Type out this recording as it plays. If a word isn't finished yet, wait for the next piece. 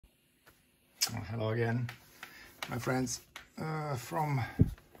Hello again, my friends, from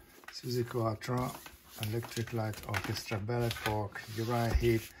Suzy Quattro Electric Light Orchestra Ballet Folk Uriah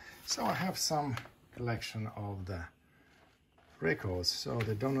Heep. So I have some collection of the records. So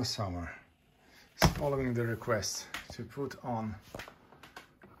the Donna Summer is following the request to put on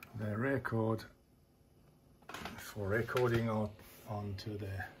the record for recording onto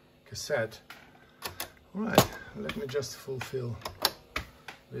the cassette. All right, let me just fulfill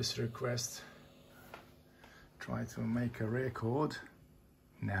this request. Try to make a record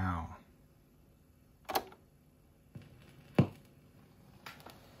now.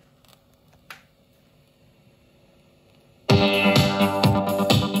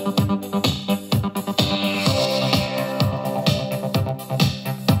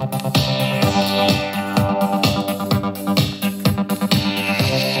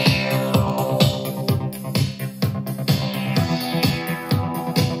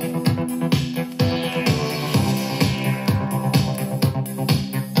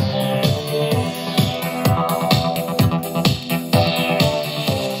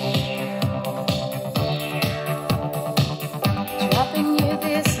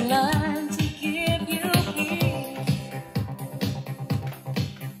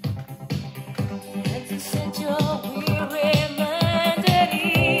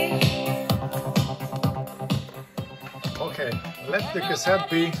 Okay, let the cassette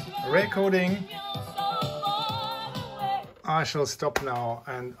be recording. I shall stop now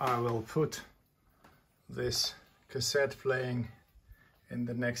and I will put this cassette playing in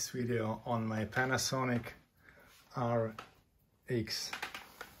the next video on my Panasonic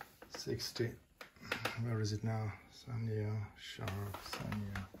RX60. Where is it now? Sanyo, Sharp,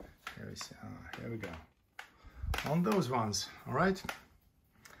 Sanyo. Here we go. On those ones, all right?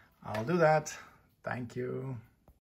 I'll do that. Thank you.